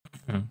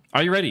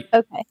Are you ready?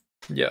 Okay.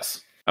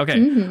 Yes.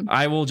 Okay,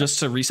 I will just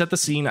to reset the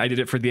scene. I did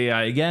it for the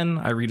AI again.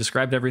 I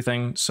redescribed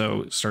everything.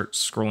 So start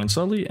scrolling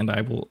slowly, and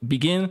I will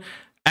begin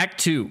Act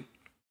 2.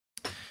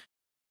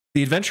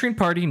 The adventuring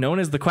party known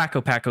as the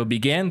Quacko Packo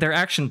began their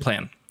action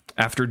plan.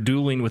 After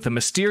dueling with a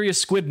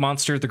mysterious squid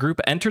monster, the group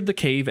entered the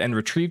cave and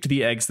retrieved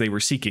the eggs they were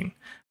seeking.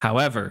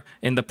 However,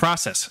 in the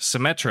process,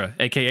 Symmetra,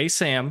 aka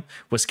Sam,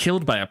 was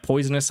killed by a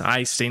poisonous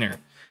eye stinger.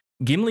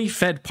 Gimli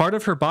fed part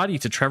of her body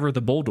to Trevor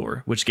the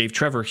Boldor, which gave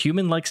Trevor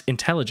human-like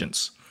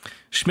intelligence.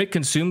 Schmidt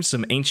consumed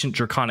some ancient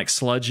draconic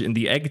sludge in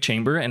the egg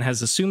chamber and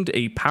has assumed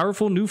a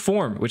powerful new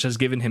form, which has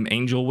given him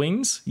angel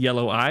wings,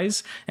 yellow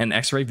eyes, and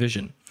X-ray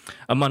vision,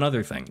 among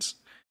other things.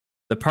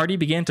 The party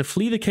began to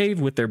flee the cave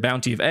with their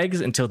bounty of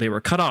eggs until they were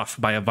cut off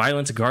by a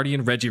violent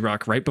guardian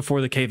Regirock right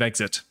before the cave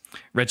exit.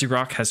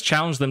 Regirock has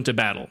challenged them to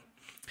battle.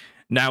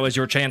 Now is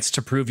your chance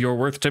to prove your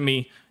worth to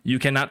me. You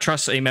cannot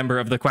trust a member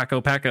of the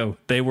Quacko Packo.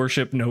 They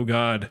worship no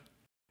god.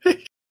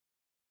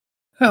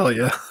 Hell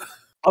yeah.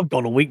 I've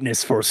got a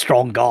weakness for a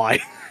strong guy.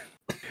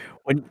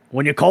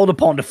 When you're called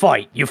upon to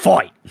fight, you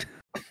fight.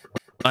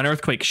 An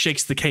earthquake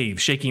shakes the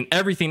cave, shaking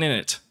everything in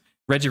it.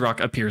 Regirock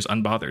appears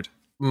unbothered.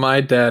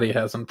 My daddy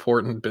has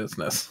important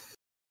business.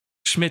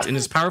 Schmidt, in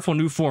his powerful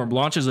new form,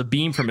 launches a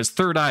beam from his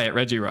third eye at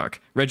Regirock.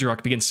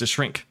 Regirock begins to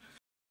shrink.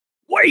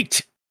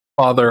 Wait!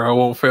 Father, I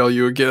won't fail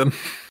you again.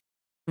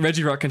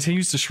 Regirock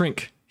continues to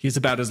shrink. He is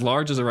about as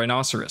large as a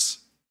rhinoceros.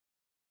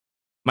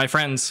 My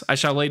friends, I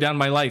shall lay down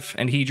my life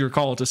and heed your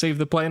call to save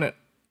the planet.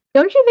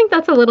 Don't you think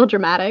that's a little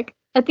dramatic?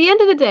 At the end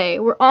of the day,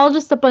 we're all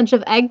just a bunch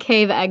of egg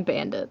cave egg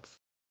bandits.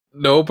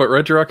 No, but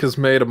Regirock has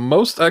made a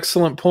most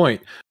excellent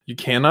point. You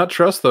cannot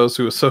trust those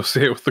who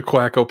associate with the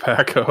Quacko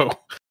Packo.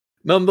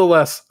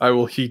 Nonetheless, I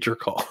will heed your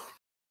call.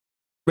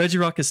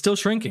 Regirock is still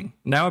shrinking,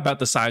 now about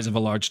the size of a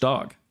large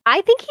dog.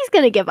 I think he's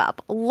gonna give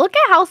up. Look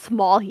at how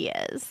small he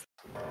is.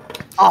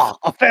 Ah,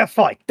 a fair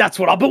fight. That's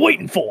what I've been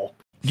waiting for.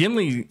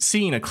 Gimli,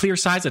 seeing a clear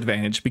size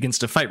advantage, begins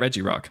to fight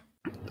Regirock.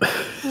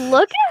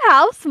 Look at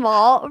how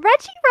small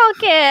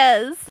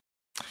Regirock is.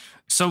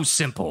 So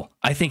simple.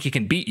 I think he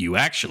can beat you,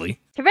 actually.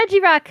 To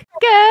Regirock.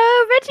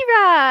 Go,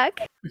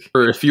 Regirock.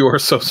 Or if you are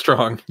so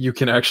strong, you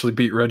can actually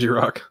beat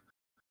Regirock.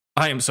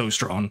 I am so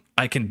strong,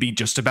 I can beat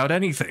just about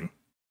anything.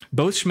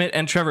 Both Schmidt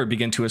and Trevor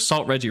begin to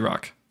assault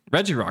Regirock.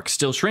 Regirock,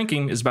 still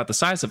shrinking, is about the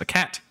size of a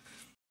cat.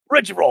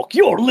 Regirock,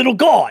 you're a little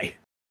guy.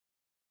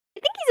 I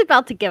think he's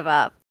about to give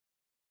up.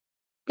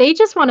 They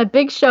just want a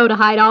big show to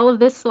hide all of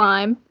this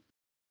slime.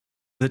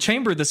 The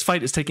chamber this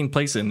fight is taking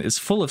place in is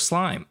full of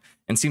slime,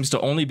 and seems to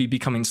only be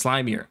becoming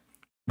slimier.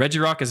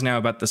 Regirock is now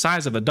about the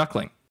size of a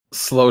duckling.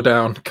 Slow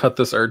down. Cut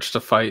this urge to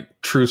fight.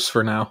 Truce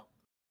for now.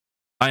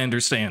 I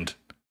understand.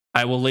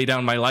 I will lay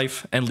down my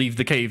life and leave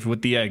the cave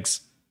with the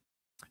eggs.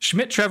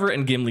 Schmidt, Trevor,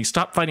 and Gimli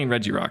stop fighting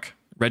Regirock.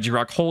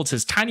 Regirock holds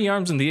his tiny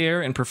arms in the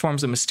air and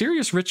performs a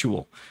mysterious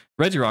ritual.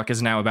 Regirock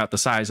is now about the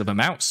size of a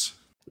mouse.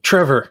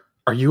 Trevor,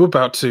 are you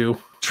about to...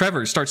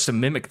 Trevor starts to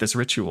mimic this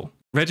ritual.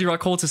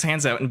 Regirock holds his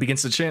hands out and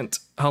begins to chant,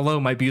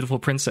 "Hello, my beautiful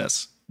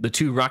princess." The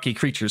two rocky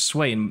creatures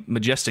sway in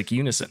majestic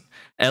unison.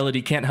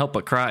 Elodie can't help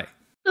but cry.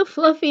 The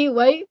fluffy,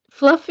 white,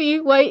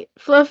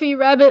 fluffy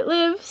rabbit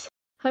lives.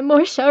 I'm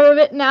more sure of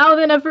it now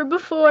than ever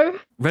before.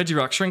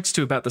 Regirock shrinks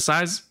to about the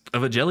size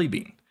of a jelly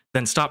bean,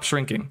 then stops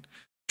shrinking.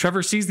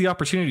 Trevor sees the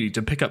opportunity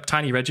to pick up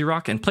tiny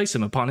Regirock and place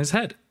him upon his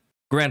head.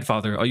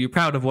 Grandfather, are you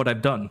proud of what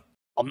I've done?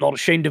 I'm not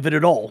ashamed of it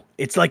at all.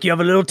 It's like you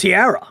have a little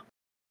tiara.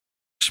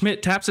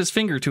 Schmidt taps his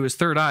finger to his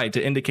third eye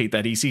to indicate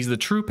that he sees the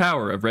true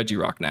power of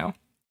Regirock now.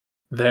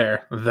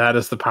 There, that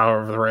is the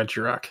power of the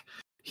Regirock.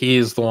 He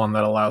is the one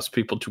that allows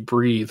people to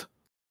breathe,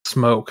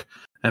 smoke,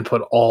 and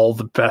put all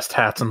the best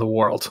hats in the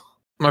world.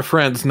 My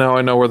friends, now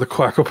I know where the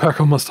Quacko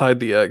Packo must hide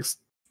the eggs.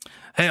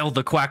 Hail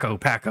the Quacko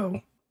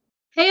Packo!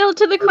 Hail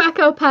to the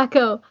Quacko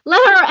Packo!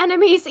 Let our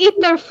enemies eat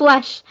their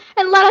flesh,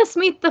 and let us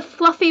meet the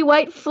fluffy,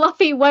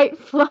 fluffy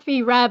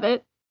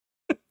rabbit.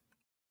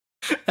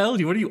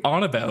 Elodie, what are you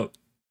on about?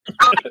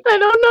 I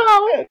don't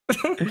know.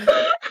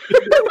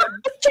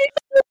 She's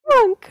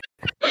drunk.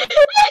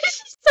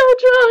 She's so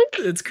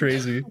drunk. It's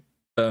crazy.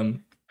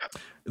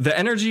 The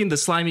energy in the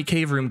slimy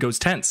cave room goes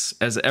tense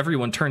as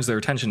everyone turns their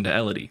attention to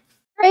Elodie.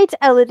 Great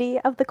Elodie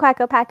of the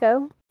Quacko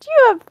Packo. Do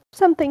you have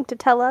something to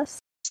tell us?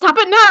 Stop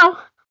it now!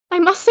 I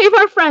must save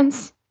our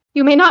friends.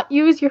 You may not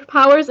use your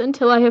powers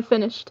until I have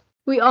finished.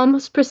 We all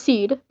must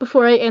proceed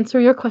before I answer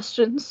your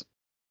questions.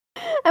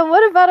 And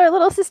what about our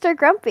little sister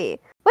Grumpy?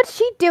 What's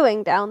she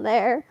doing down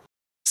there?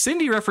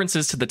 Cindy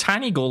references to the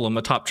tiny golem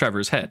atop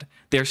Trevor's head.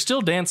 They are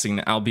still dancing,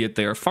 albeit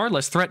they are far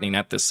less threatening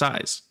at this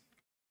size.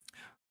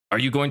 Are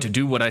you going to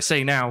do what I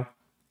say now?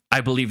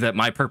 I believe that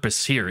my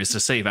purpose here is to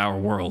save our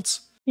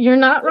worlds. You're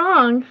not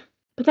wrong.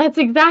 But that's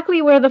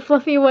exactly where the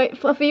fluffy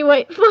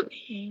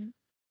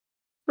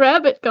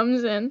rabbit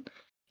comes in.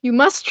 You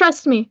must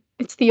trust me.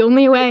 It's the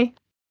only way.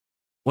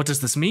 What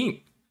does this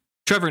mean?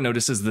 Trevor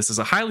notices this is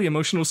a highly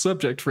emotional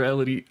subject for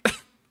Elodie.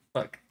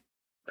 Fuck.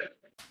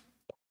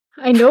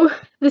 I know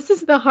this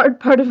is the hard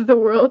part of the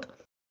world.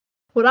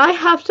 What I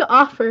have to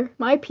offer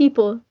my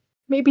people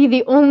may be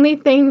the only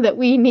thing that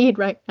we need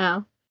right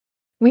now.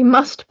 We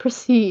must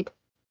proceed.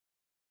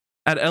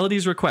 At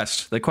Elodie's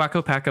request, the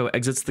Quacko Packo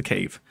exits the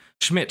cave.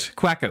 Schmidt,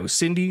 Quacko,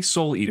 Cindy,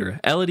 Soul Eater,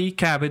 Elodie,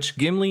 Cabbage,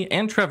 Gimli,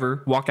 and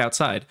Trevor walk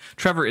outside.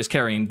 Trevor is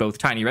carrying both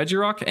Tiny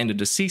Regirock and a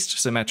deceased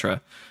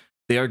Symmetra.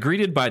 They are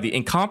greeted by the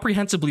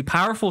incomprehensibly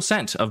powerful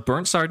scent of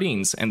burnt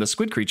sardines and the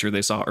squid creature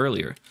they saw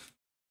earlier.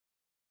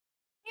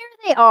 Here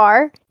they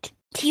are.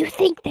 Do you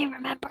think they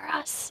remember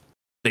us?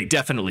 They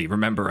definitely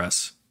remember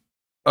us.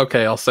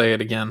 Okay, I'll say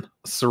it again.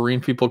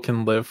 Serene people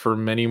can live for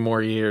many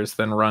more years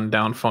than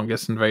run-down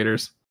fungus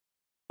invaders.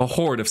 A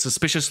horde of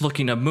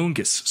suspicious-looking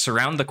Amoongus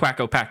surround the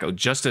Quacko Packo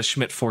just as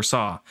Schmidt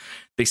foresaw.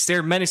 They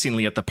stare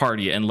menacingly at the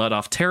party and let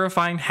off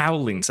terrifying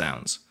howling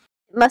sounds.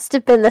 It must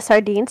have been the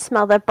sardine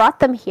smell that brought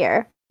them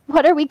here.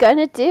 What are we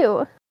gonna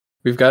do?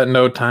 We've got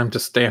no time to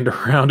stand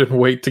around and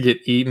wait to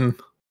get eaten.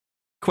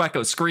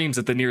 Quacko screams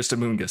at the nearest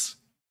Amoongus.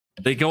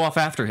 They go off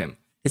after him.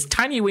 His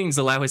tiny wings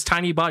allow his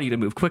tiny body to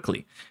move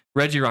quickly.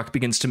 Regirock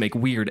begins to make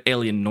weird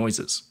alien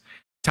noises.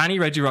 Tiny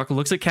Regirock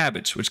looks at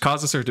Cabbage, which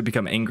causes her to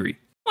become angry.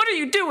 What are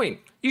you doing?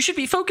 You should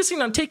be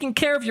focusing on taking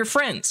care of your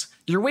friends.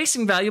 You're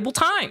wasting valuable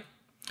time.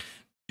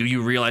 Do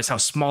you realize how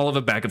small of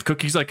a bag of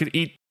cookies I could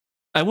eat?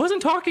 I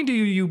wasn't talking to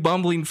you, you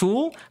bumbling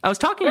fool. I was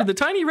talking to the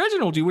tiny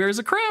Reginald you wear as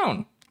a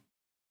crown.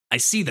 I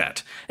see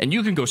that, and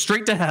you can go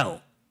straight to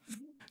hell.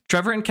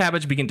 Trevor and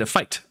Cabbage begin to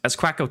fight as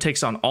Quacko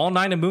takes on all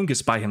 9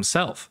 Amoongus by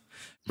himself.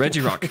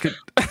 Regirock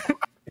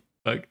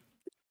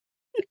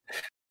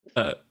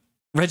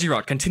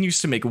Regirock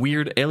continues to make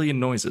weird alien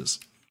noises.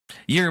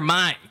 You're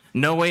mine.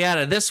 No way out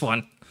of this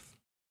one.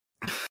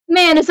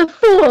 Man is a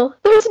fool.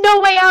 There's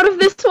no way out of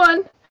this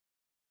one.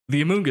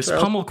 The Amoongus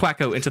pummel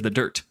Quacko into the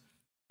dirt.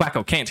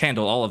 Quacko can't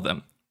handle all of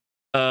them.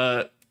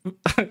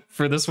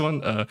 For this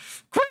one,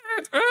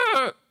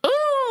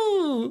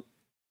 ooh.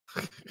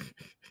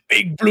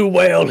 Big blue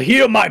whale,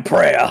 hear my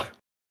prayer.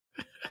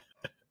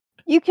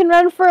 You can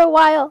run for a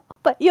while,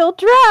 but you'll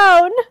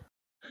drown.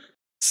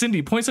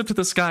 Cindy points up to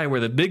the sky where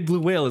the big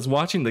blue whale is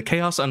watching the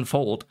chaos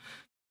unfold.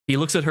 He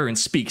looks at her and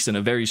speaks in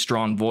a very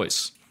strong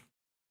voice.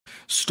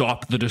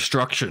 Stop the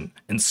destruction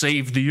and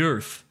save the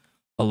Earth.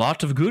 A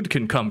lot of good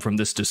can come from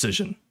this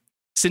decision.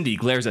 Cindy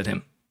glares at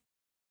him.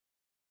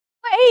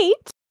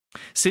 Wait!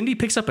 Cindy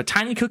picks up a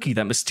tiny cookie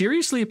that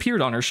mysteriously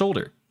appeared on her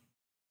shoulder.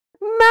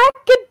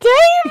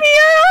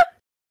 Macadamia!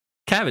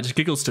 Cabbage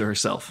giggles to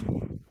herself.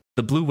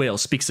 The blue whale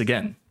speaks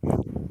again.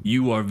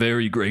 You are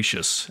very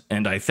gracious,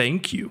 and I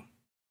thank you.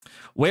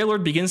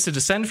 Whalelord begins to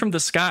descend from the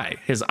sky,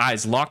 his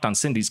eyes locked on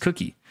Cindy's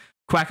cookie.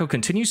 Quacko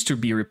continues to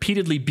be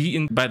repeatedly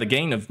beaten by the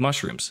gang of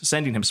mushrooms,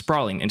 sending him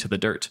sprawling into the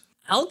dirt.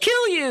 I'll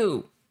kill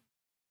you!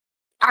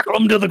 Tackle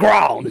him to the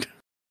ground!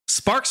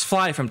 Sparks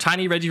fly from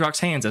Tiny Regirock's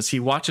hands as he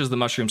watches the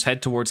mushrooms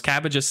head towards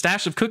Cabbage's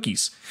stash of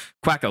cookies.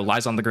 Quacko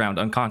lies on the ground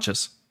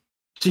unconscious.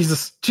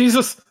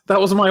 Jesus, that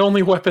was my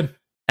only weapon.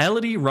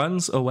 Elodie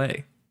runs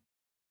away.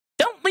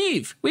 Don't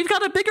leave! We've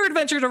got a bigger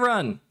adventure to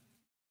run!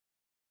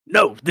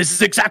 No, this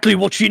is exactly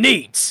what she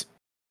needs.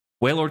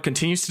 Whalelord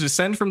continues to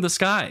descend from the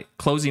sky,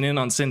 closing in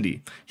on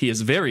Cindy. He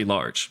is very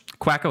large.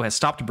 Quacko has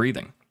stopped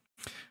breathing.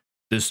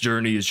 This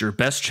journey is your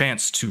best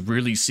chance to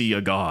really see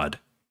a god.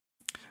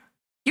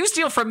 You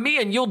steal from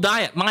me and you'll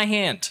die at my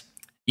hand.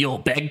 You'll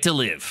beg to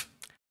live.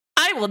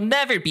 I will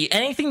never be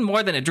anything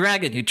more than a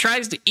dragon who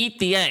tries to eat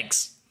the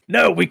eggs.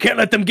 No, we can't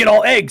let them get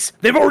our eggs.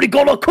 They've already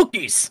got our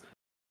cookies.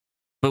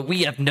 But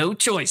we have no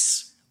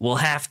choice. We'll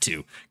have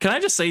to. Can I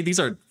just say these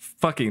are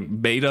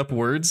fucking made up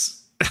words?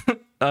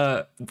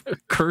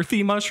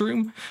 Kurthy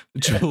mushroom?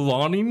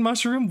 Jelani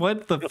mushroom?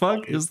 What the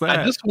fuck is that?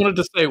 I just wanted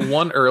to say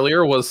one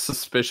earlier was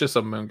suspicious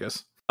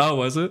Amoongus. Oh,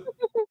 was it?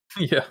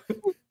 Yeah.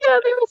 Yeah,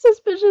 they were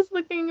suspicious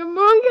looking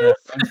among us.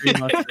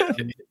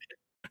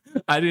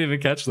 I didn't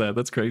even catch that.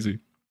 That's crazy.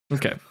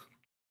 Okay.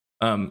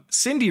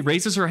 Cindy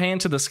raises her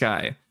hand to the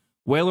sky.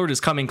 Whalelord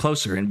is coming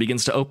closer and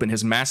begins to open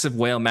his massive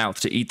whale mouth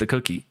to eat the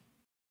cookie.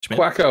 Schmidt?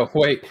 Quacko,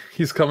 wait.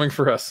 He's coming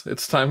for us.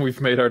 It's time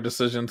we've made our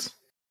decisions.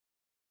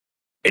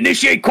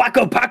 Initiate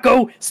Quacko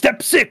Packo.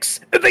 Step 6.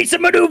 Evasive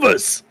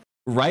maneuvers.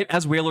 Right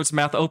as Whalelord's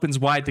mouth opens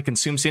wide to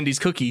consume Cindy's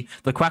cookie,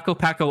 the Quacko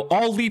Packo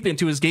all leap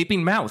into his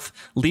gaping mouth,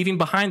 leaving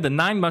behind the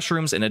 9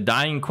 mushrooms and a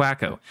dying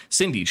Quacko.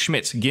 Cindy,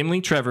 Schmidt,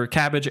 Gimli, Trevor,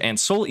 Cabbage, and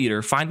Soul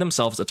Eater find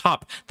themselves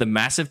atop the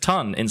massive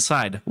ton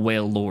inside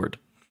Whalelord.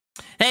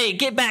 Hey,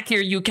 get back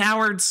here, you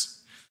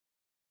cowards!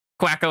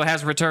 Quacko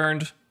has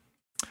returned.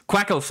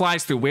 Quacko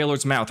flies through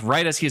Whalelord's mouth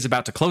right as he is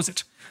about to close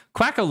it.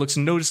 Quacko looks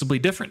noticeably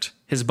different.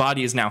 His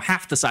body is now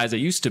half the size it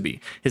used to be.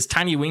 His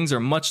tiny wings are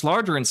much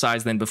larger in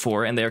size than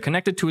before, and they are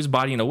connected to his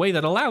body in a way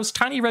that allows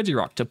Tiny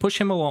Regirock to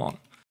push him along.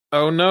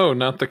 Oh no,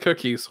 not the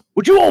cookies.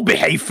 Would you all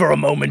behave for a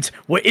moment?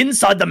 We're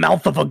inside the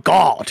mouth of a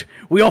god.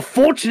 We are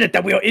fortunate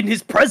that we are in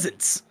his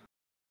presence.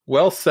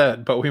 Well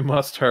said, but we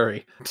must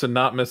hurry to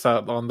not miss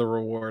out on the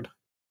reward.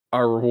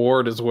 Our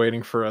reward is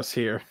waiting for us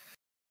here.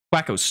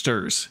 Quacko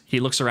stirs. He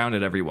looks around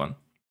at everyone.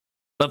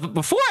 But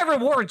before I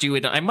reward you,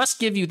 I must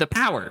give you the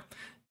power.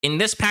 In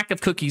this pack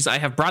of cookies, I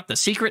have brought the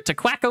secret to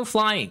Quacko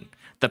flying.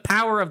 The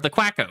power of the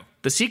Quacko,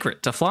 the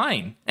secret to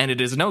flying, and it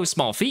is no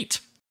small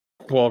feat.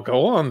 Well,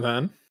 go on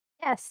then.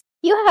 Yes,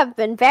 you have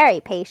been very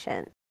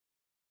patient.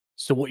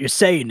 So what you're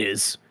saying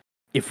is,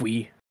 if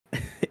we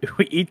if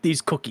we eat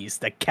these cookies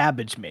that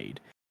Cabbage made,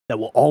 that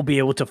we'll all be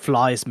able to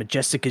fly as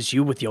majestic as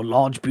you with your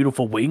large,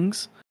 beautiful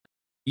wings?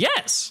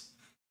 Yes!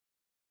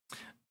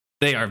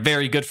 They are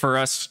very good for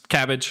us,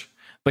 Cabbage.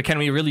 But can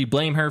we really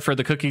blame her for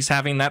the cookies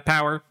having that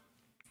power?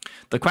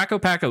 The Quacko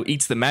Packo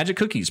eats the magic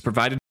cookies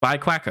provided by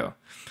Quacko.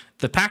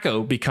 The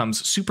Packo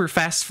becomes super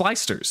fast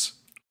flysters.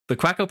 The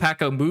Quacko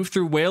Packo move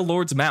through Whale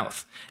Lord's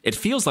mouth. It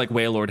feels like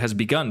Whale Lord has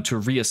begun to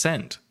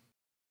reascend.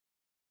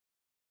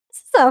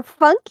 This is a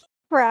funky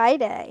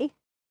Friday.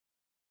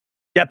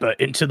 Deeper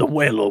into the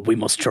Whalelord we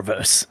must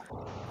traverse,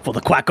 for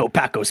the Quacko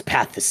Packo's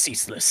path is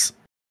ceaseless.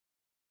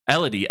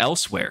 Elodie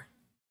elsewhere.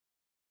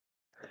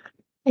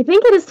 I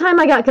think it is time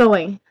I got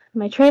going.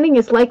 My training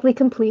is likely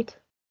complete.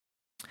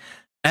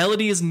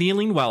 Elodie is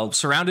kneeling while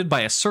surrounded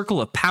by a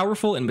circle of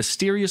powerful and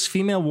mysterious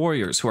female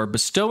warriors who are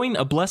bestowing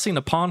a blessing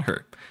upon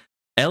her.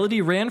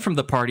 Elodie ran from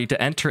the party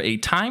to enter a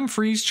time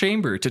freeze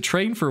chamber to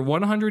train for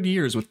 100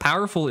 years with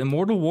powerful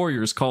immortal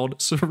warriors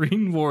called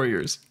Serene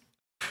Warriors.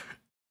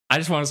 I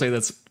just want to say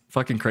that's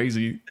fucking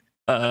crazy.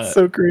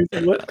 So crazy.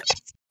 What?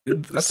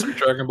 That's some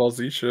Dragon Ball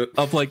Z shit.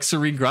 Of like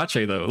Serene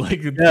Grache though.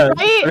 Like, Yeah.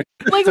 Right?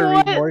 Like Serene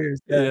what? Warriors,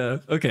 yeah.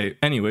 Okay.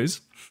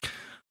 Anyways,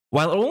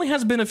 while it only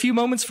has been a few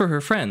moments for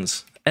her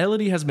friends,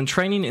 Elodie has been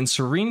training in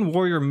Serene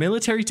Warrior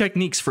military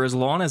techniques for as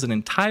long as an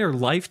entire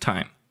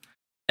lifetime.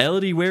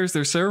 Elodie wears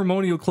their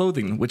ceremonial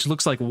clothing, which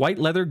looks like white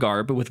leather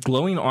garb with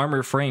glowing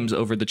armor frames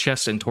over the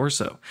chest and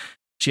torso.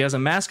 She has a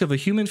mask of a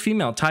human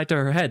female tied to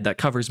her head that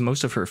covers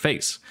most of her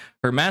face.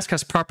 Her mask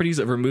has properties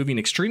of removing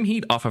extreme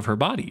heat off of her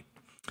body.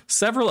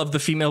 Several of the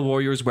female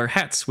warriors wear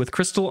hats with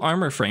crystal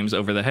armor frames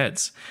over the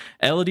heads.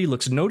 Elodie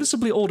looks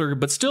noticeably older,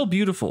 but still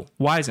beautiful,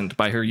 wizened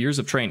by her years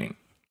of training.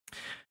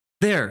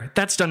 There,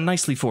 that's done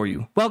nicely for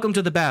you. Welcome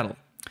to the battle.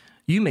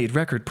 You made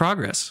record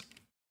progress.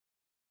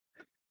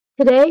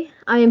 Today,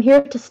 I am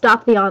here to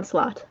stop the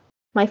onslaught.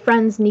 My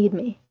friends need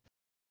me.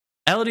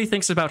 Elodie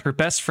thinks about her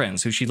best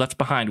friends who she left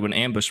behind when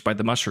ambushed by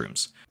the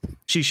mushrooms.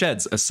 She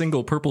sheds a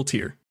single purple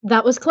tear.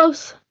 That was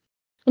close.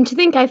 And to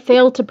think I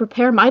failed to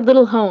prepare my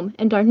little home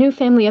and our new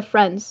family of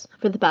friends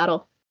for the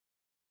battle.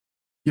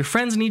 Your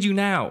friends need you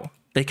now.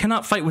 They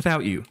cannot fight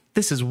without you.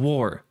 This is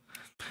war.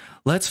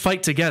 Let's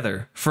fight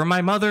together for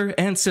my mother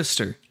and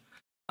sister.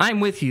 I'm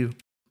with you.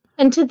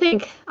 And to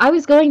think I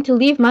was going to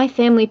leave my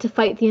family to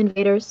fight the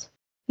invaders.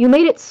 You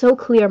made it so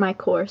clear my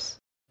course.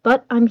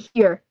 But I'm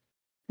here.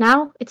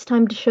 Now it's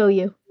time to show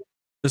you.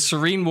 The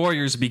Serene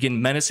Warriors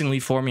begin menacingly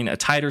forming a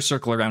tighter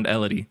circle around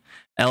Elodie.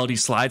 Elodie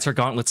slides her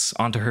gauntlets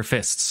onto her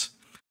fists.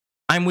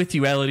 I'm with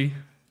you, Elodie.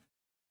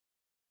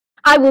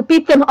 I will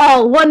beat them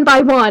all, one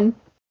by one.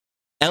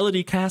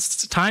 Elodie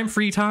casts Time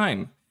Free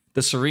Time.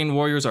 The Serene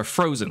Warriors are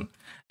frozen.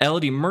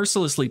 Elodie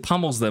mercilessly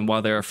pummels them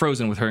while they are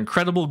frozen with her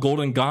incredible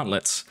golden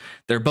gauntlets.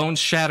 Their bones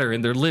shatter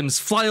and their limbs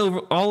fly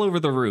all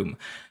over the room.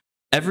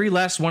 Every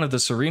last one of the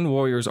Serene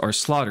Warriors are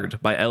slaughtered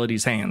by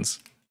Elodie's hands.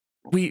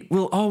 We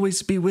will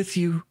always be with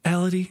you,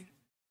 Elodie.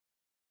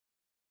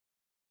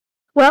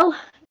 Well,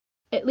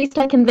 at least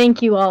I can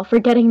thank you all for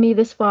getting me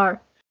this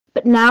far.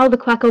 But now the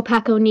Quacko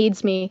Packo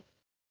needs me.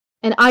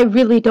 And I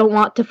really don't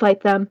want to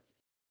fight them.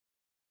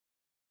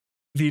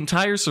 The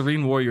entire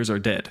Serene Warriors are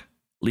dead,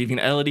 leaving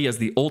Elodie as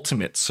the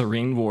ultimate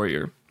Serene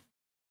Warrior.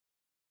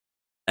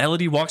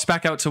 Elodie walks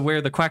back out to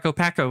where the Quacko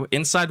Packo,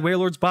 inside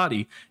Whalelord's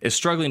body, is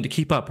struggling to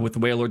keep up with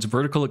Whalelord's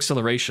vertical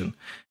acceleration.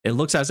 It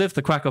looks as if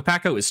the Quacko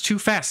Packo is too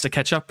fast to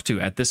catch up to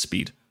at this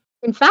speed.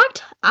 In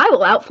fact, I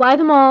will outfly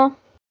them all.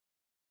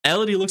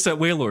 Elodie looks at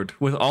Whalelord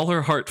with all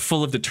her heart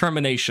full of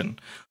determination.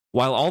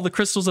 While all the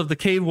crystals of the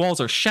cave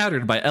walls are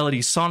shattered by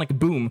Elodie's sonic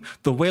boom,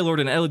 the Whalelord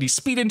and Elodie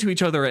speed into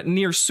each other at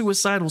near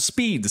suicidal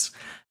speeds.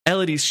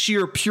 Elodie's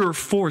sheer pure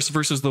force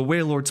versus the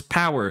Whalelord's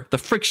power, the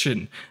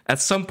friction. At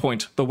some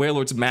point, the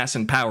Whalelord's mass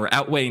and power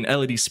outweighing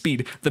Elodie's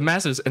speed. The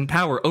masses and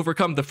power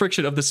overcome the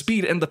friction of the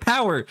speed and the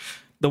power.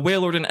 The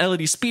Whalelord and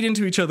Elodie speed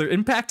into each other,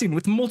 impacting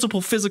with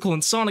multiple physical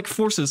and sonic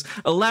forces,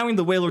 allowing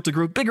the Whalelord to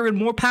grow bigger and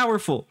more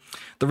powerful.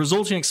 The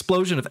resulting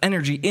explosion of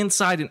energy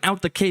inside and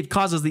out the cave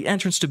causes the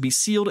entrance to be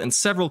sealed and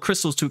several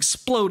crystals to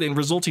explode in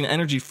resulting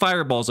energy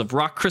fireballs of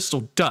rock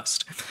crystal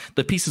dust.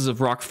 The pieces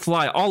of rock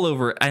fly all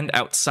over and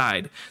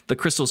outside. The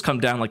crystals come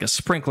down like a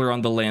sprinkler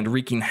on the land,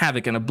 wreaking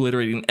havoc and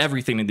obliterating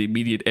everything in the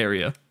immediate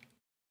area.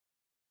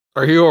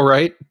 Are you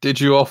alright? Did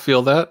you all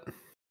feel that?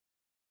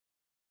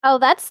 Oh,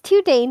 that's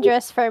too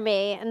dangerous for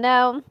me.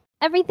 No,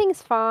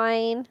 everything's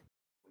fine.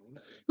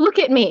 Look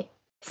at me.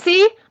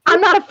 See?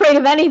 I'm not afraid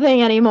of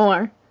anything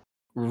anymore.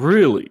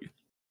 Really?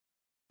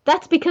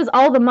 That's because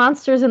all the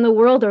monsters in the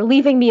world are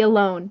leaving me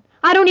alone.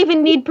 I don't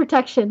even need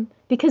protection,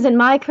 because in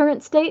my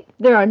current state,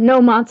 there are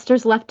no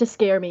monsters left to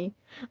scare me.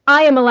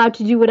 I am allowed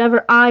to do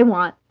whatever I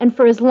want, and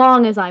for as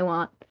long as I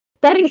want.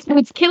 That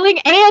includes killing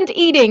and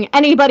eating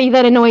anybody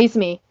that annoys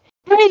me.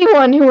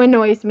 Anyone who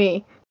annoys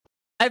me.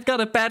 I've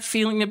got a bad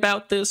feeling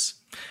about this.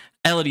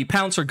 Elodie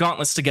pounds her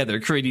gauntlets together,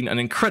 creating an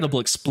incredible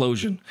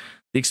explosion.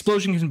 The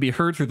explosion can be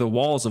heard through the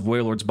walls of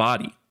Whalelord's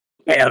body.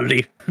 Hey,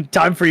 Elodie,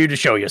 time for you to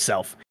show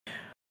yourself.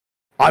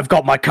 I've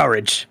got my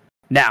courage.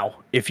 Now,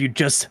 if you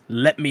just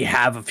let me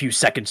have a few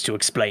seconds to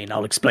explain,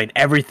 I'll explain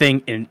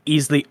everything in an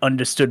easily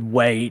understood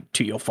way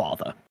to your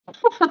father.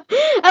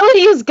 Elodie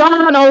is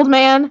gone, old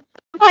man.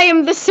 I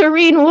am the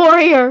Serene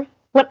Warrior.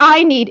 What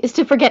I need is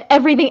to forget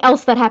everything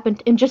else that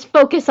happened and just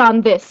focus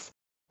on this.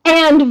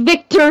 And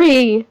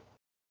victory!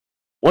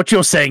 What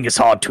you're saying is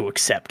hard to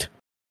accept.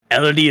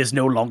 Elodie is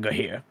no longer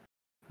here.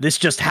 This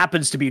just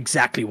happens to be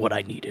exactly what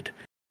I needed.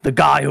 The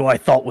guy who I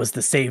thought was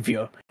the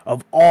savior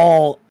of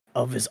all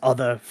of his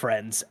other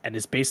friends and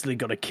is basically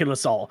gonna kill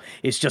us all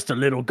is just a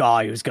little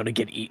guy who's gonna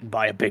get eaten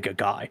by a bigger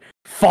guy.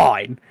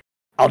 Fine.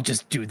 I'll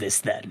just do this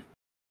then.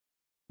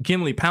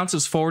 Gimli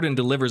pounces forward and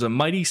delivers a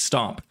mighty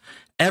stomp.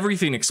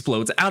 Everything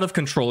explodes out of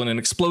control in an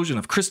explosion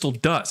of crystal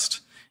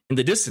dust. In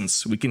the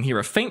distance, we can hear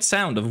a faint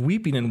sound of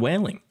weeping and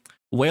wailing.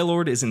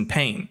 Wailord is in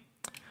pain.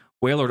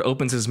 Wailord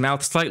opens his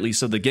mouth slightly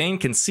so the gang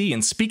can see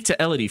and speak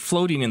to Elodie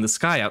floating in the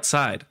sky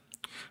outside.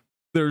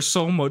 There's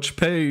so much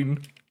pain.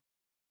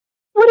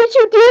 What did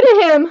you do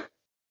to him?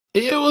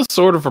 It was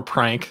sort of a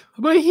prank,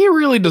 but he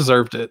really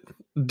deserved it.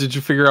 Did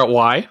you figure out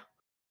why?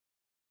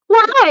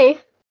 Why?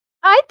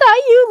 I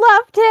thought you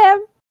loved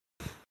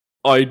him.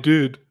 I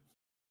did.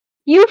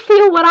 You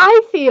feel what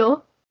I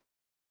feel.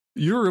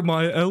 You're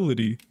my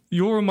Elodie.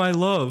 You're my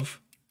love.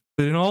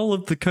 But in all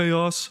of the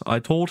chaos, I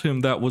told him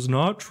that was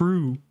not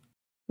true.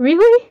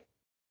 Really?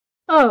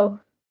 Oh.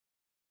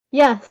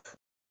 Yes.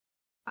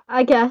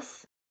 I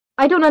guess.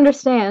 I don't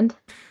understand.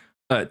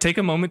 Take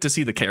a moment to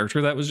see the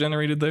character that was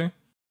generated there.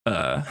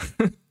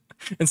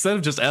 Instead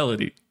of just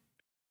Elodie,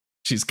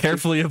 she's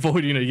carefully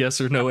avoiding a yes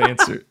or no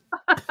answer.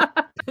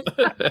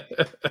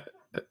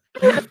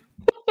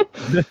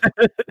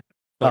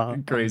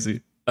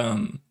 Crazy.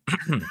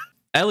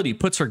 Elodie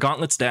puts her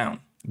gauntlets down.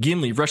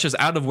 Gimli rushes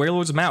out of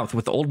Wailord's mouth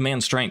with old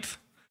man strength.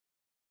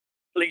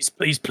 Please,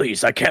 please,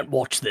 please, I can't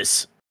watch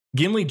this.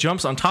 Gimli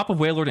jumps on top of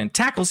Wailord and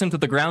tackles him to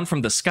the ground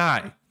from the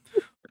sky.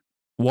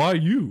 Why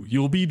you?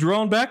 You'll be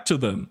drawn back to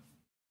them.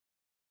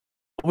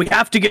 We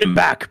have to get him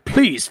back,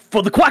 please,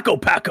 for the Quacko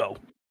Packo.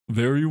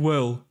 Very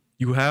well.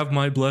 You have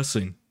my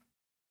blessing.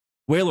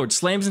 Wailord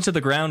slams into the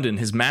ground and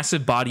his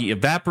massive body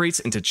evaporates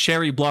into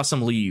cherry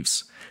blossom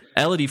leaves.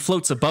 Elodie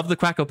floats above the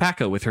Quacko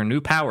Packo with her new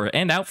power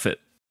and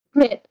outfit.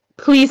 Mitt,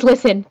 please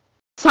listen.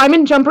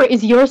 Simon Jumper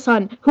is your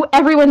son, who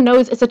everyone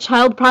knows is a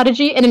child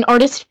prodigy and an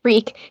artist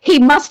freak. He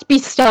must be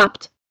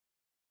stopped.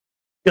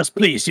 Just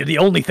please, you're the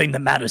only thing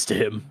that matters to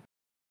him.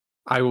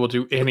 I will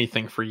do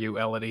anything for you,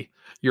 Elodie.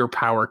 Your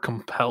power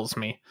compels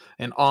me.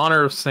 In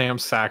honor of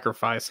Sam's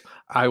sacrifice,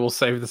 I will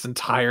save this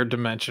entire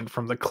dimension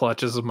from the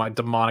clutches of my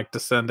demonic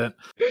descendant.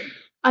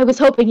 I was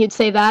hoping you'd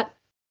say that.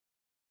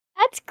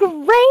 That's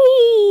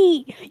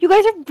great! You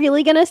guys are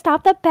really gonna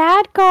stop the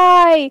bad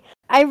guy!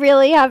 I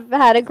really have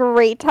had a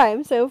great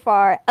time so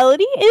far.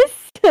 Elodie is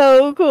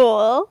so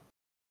cool.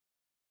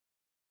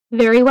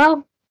 Very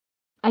well.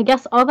 I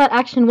guess all that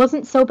action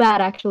wasn't so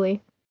bad,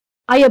 actually.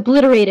 I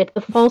obliterated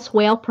the false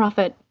whale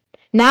prophet.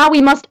 Now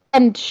we must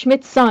end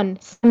Schmidt's son,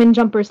 Simon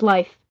Jumper's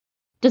life.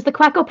 Does the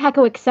Quacko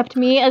Packo accept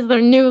me as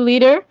their new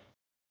leader?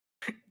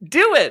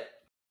 Do it!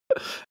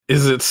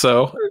 Is it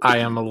so? I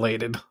am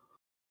elated.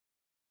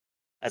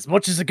 As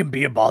much as it can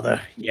be a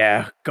bother,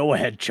 yeah, go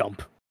ahead,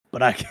 chump.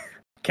 But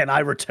can I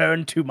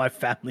return to my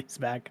family's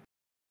back?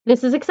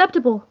 This is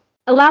acceptable.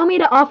 Allow me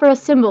to offer a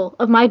symbol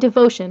of my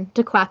devotion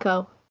to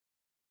Quacko.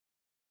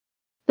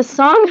 The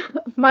song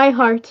of my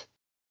heart,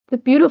 the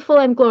beautiful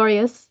and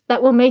glorious,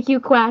 that will make you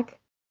quack.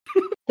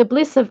 The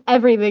bliss of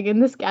everything in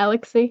this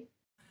galaxy.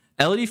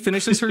 Elodie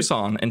finishes her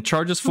song and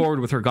charges forward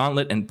with her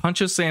gauntlet and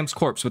punches Sam's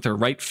corpse with her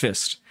right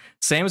fist.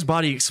 Sam's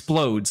body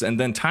explodes, and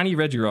then tiny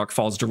Regirock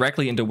falls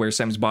directly into where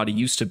Sam's body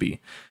used to be.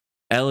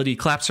 Elodie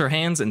claps her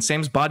hands, and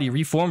Sam's body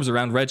reforms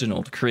around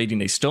Reginald,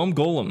 creating a stone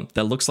golem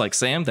that looks like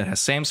Sam that has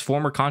Sam's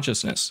former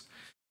consciousness.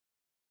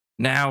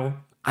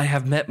 Now, I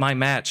have met my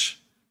match,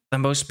 the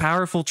most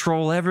powerful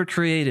troll ever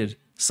created,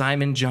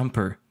 Simon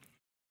Jumper.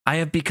 I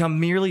have become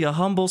merely a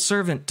humble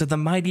servant to the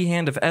mighty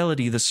hand of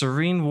Elodie, the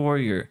Serene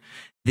Warrior.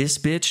 This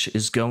bitch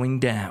is going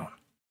down.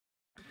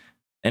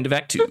 End of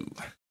Act 2.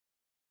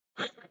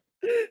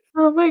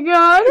 Oh my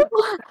god.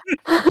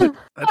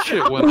 That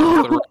shit went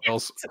off the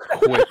rails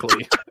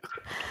quickly.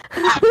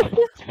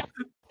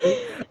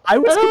 I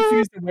was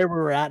confused on where we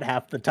were at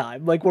half the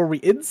time. Like, were we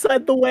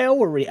inside the whale?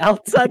 Were we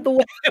outside the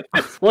whale?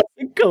 This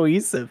wasn't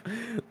cohesive.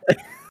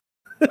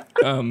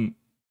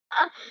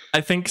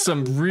 I think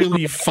some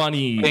really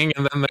funny... And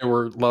then they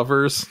were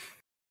lovers.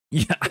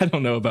 Yeah, I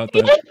don't know about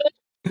that.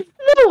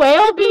 The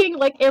whale being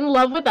like in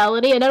love with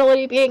Elodie and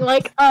Elodie being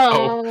like,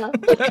 oh.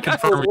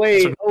 Confirm-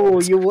 Wait, oh,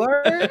 you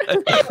were?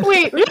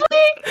 Wait, really?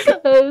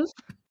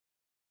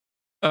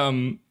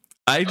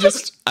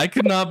 'Cause I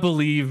could not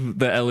believe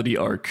the Elodie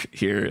arc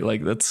here.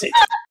 Like, that's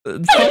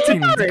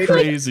fucking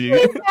crazy.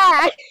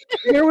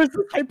 There was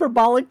a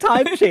hyperbolic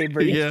time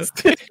chamber. Yeah.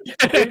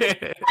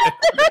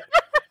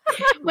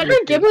 When are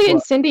Gimli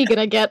and Cindy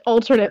gonna get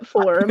alternate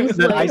forms? And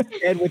then I Like,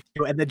 stand with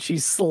you, and then she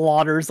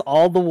slaughters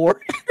all the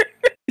warriors.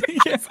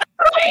 Yeah.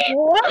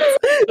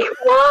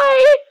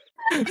 Why?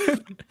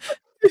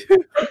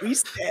 We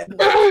stand.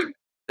 That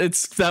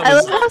I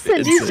was love how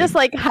Cindy's insane. just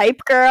like hype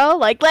girl,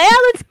 like Leia,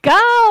 let's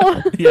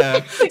go.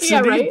 Yeah,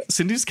 Cindy, right?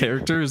 Cindy's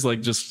character is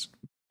like just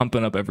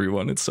pumping up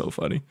everyone. It's so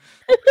funny.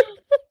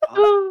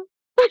 Old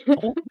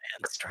man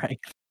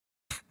strength.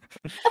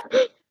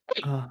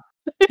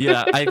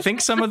 Yeah, I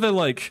think some of the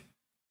like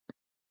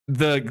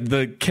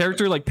the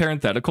character like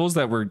parentheticals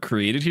that were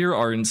created here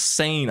are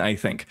insane. I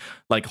think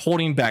like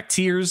holding back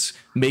tears,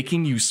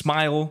 making you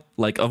smile,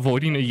 like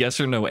avoiding a yes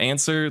or no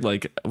answer.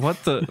 Like what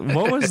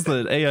was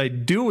the AI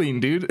doing,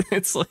 dude?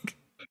 It's like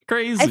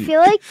crazy. I feel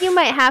like you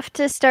might have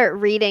to start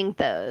reading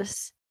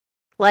those,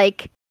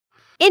 like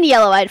in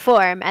yellow-eyed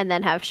form, and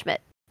then have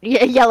Schmidt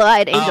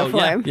yellow-eyed angel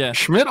form. Yeah,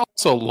 Schmidt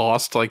also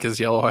lost like his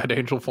yellow-eyed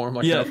angel form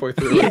like Yeah. halfway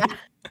through. Yeah,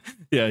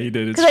 yeah, he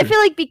did. It's because I true. feel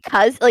like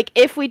like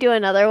if we do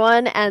another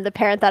one and the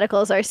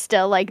parentheticals are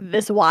still like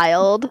this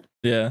wild,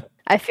 Yeah,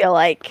 I feel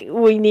like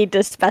we need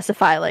to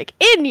specify like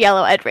in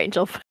yellow-eyed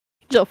angel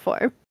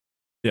form.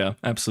 yeah,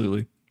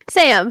 absolutely.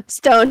 Sam,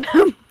 stone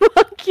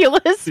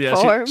homunculus Yeah,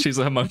 form. she's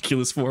a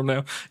homunculus form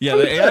now. Yeah,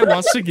 the AI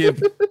wants to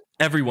give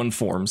everyone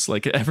forms.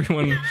 Like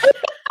everyone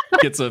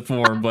gets a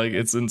form. Like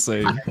it's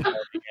insane.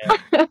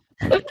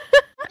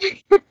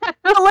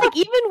 But like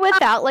even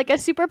without like a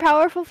super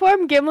powerful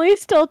form, Gimli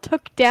still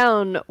took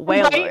down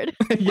Wailord.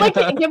 Yeah, Like,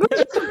 give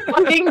it a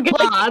fucking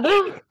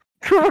god.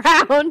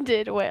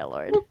 Grounded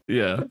Wailord.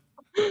 yeah.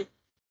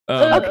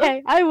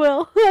 Okay, I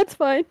will. That's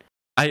fine.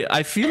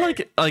 I feel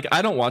like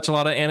I don't watch a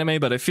lot of anime,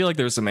 but I feel like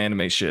there's some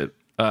anime shit.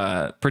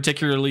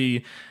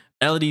 Particularly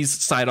Elodie's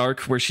side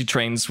arc where she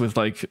trains with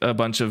like a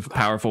bunch of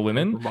powerful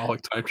women.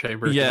 Hyperbolic time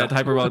chamber. Yeah,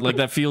 hyperbolic. Like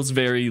that feels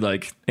very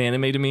like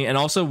anime to me. And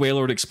also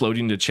Wailord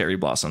exploding to cherry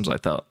blossoms. I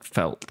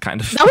felt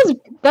kind of.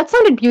 That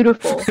sounded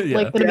beautiful. Yeah.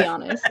 Like, to be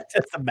honest.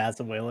 Just a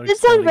massive whaler. It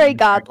sounds very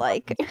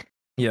godlike.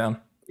 Yeah.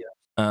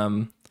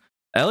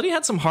 Elodie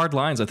had some hard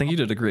lines. I think you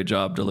did a great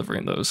job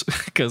delivering those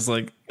because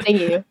like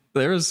Thank you.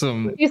 there was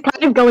some. He was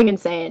kind of going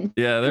insane.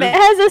 Yeah, It there.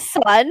 has a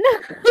son.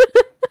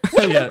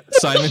 Yeah,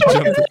 Simon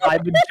Jumper.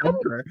 Simon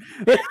Jumper.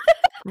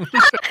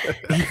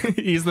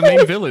 He's the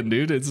main villain,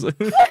 dude. It's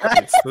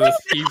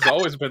He's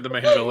always been the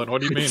main villain.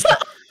 What do you mean?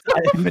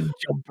 Simon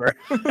Jumper.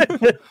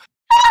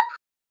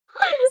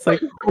 It's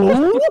like,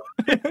 who?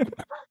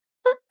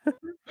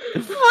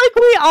 Like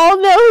we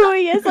all know who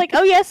he is. Like,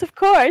 oh yes, of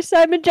course,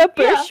 Simon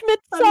Jumper, Yeah,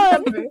 Schmidt's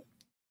son.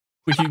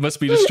 he must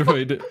be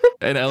destroyed.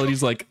 And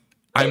Elodie's like,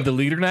 I'm the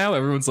leader now.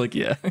 Everyone's like,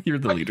 yeah, you're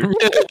the leader.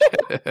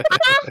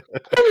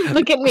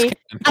 Look at me.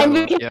 I'm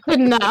the Yeah.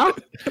 captain now.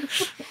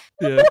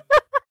 Yeah.